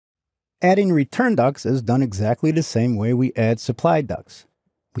Adding return ducts is done exactly the same way we add supply ducts.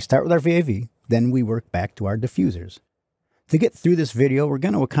 We start with our VAV, then we work back to our diffusers. To get through this video, we're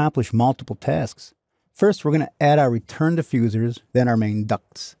going to accomplish multiple tasks. First, we're going to add our return diffusers, then our main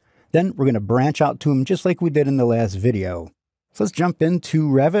ducts. Then we're going to branch out to them just like we did in the last video. So let's jump into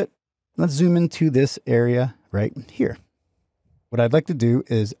Revit. Let's zoom into this area right here. What I'd like to do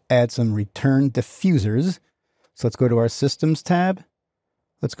is add some return diffusers. So let's go to our Systems tab.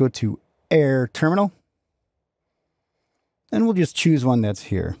 Let's go to Air Terminal. And we'll just choose one that's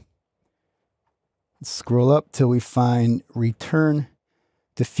here. Let's scroll up till we find Return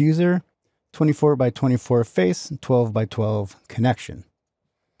Diffuser, 24 by 24 face, and 12 by 12 connection.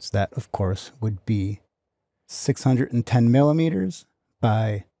 So that, of course, would be 610 millimeters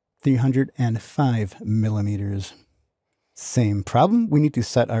by 305 millimeters. Same problem. We need to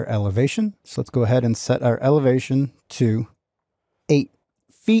set our elevation. So let's go ahead and set our elevation to 8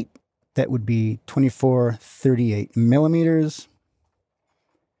 feet. That would be 2438 millimeters.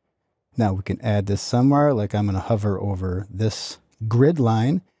 Now we can add this somewhere, like I'm going to hover over this grid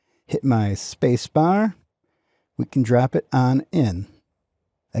line, hit my space bar. We can drop it on in.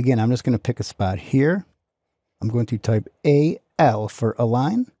 Again, I'm just going to pick a spot here. I'm going to type AL for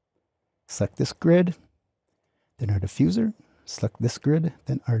align. Select this grid, then our diffuser. Select this grid,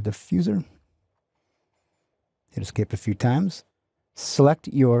 then our diffuser. Hit escape a few times. Select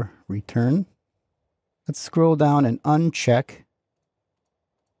your return. Let's scroll down and uncheck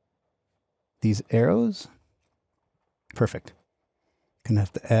these arrows. Perfect. Gonna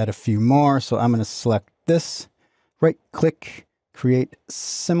have to add a few more, so I'm gonna select this, right click, create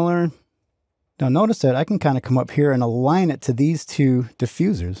similar. Now notice that I can kind of come up here and align it to these two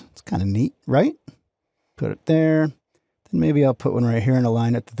diffusers. It's kind of neat, right? Put it there. Then maybe I'll put one right here and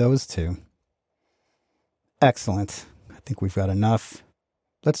align it to those two. Excellent. I think we've got enough.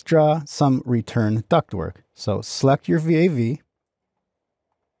 Let's draw some return ductwork. So select your VAV.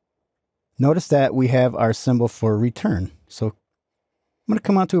 Notice that we have our symbol for return. So I'm going to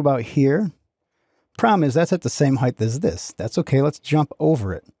come on to about here. Problem is that's at the same height as this. That's okay. Let's jump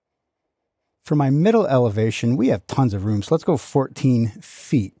over it. For my middle elevation, we have tons of room. So let's go 14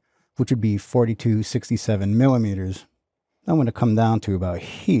 feet, which would be 4267 millimeters. I'm going to come down to about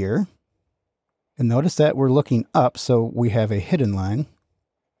here. And notice that we're looking up, so we have a hidden line.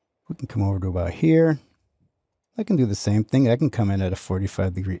 We can come over to about here. I can do the same thing. I can come in at a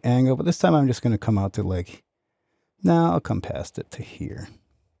 45-degree angle, but this time I'm just going to come out to like, now I'll come past it to here.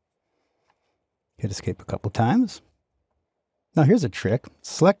 Hit escape a couple times. Now here's a trick.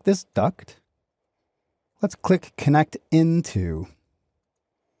 Select this duct. Let's click Connect Into.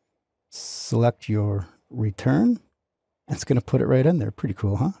 Select your return. It's going to put it right in there. Pretty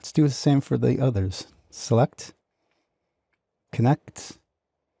cool, huh? Let's do the same for the others. Select, connect,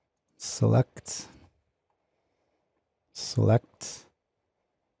 select, select,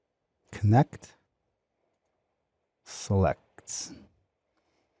 connect, select.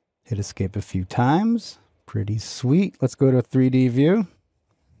 Hit escape a few times. Pretty sweet. Let's go to a 3D view.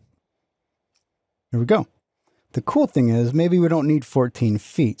 Here we go. The cool thing is maybe we don't need 14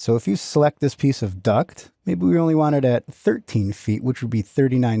 feet. So if you select this piece of duct, maybe we only want it at 13 feet, which would be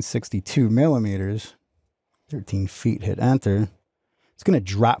 3962 millimeters. 13 feet, hit enter. It's going to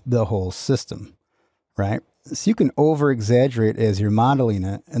drop the whole system, right? So you can over exaggerate as you're modeling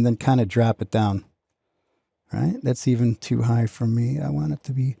it and then kind of drop it down, right? That's even too high for me. I want it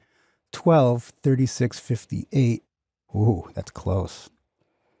to be 123658. Ooh, that's close.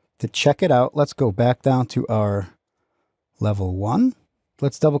 To check it out, let's go back down to our level 1.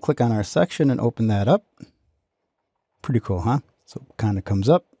 Let's double click on our section and open that up. Pretty cool, huh? So it kind of comes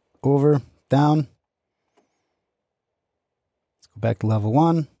up, over, down. Let's go back to level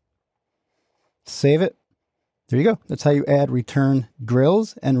 1. Save it. There you go. That's how you add return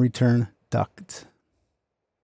grills and return duct.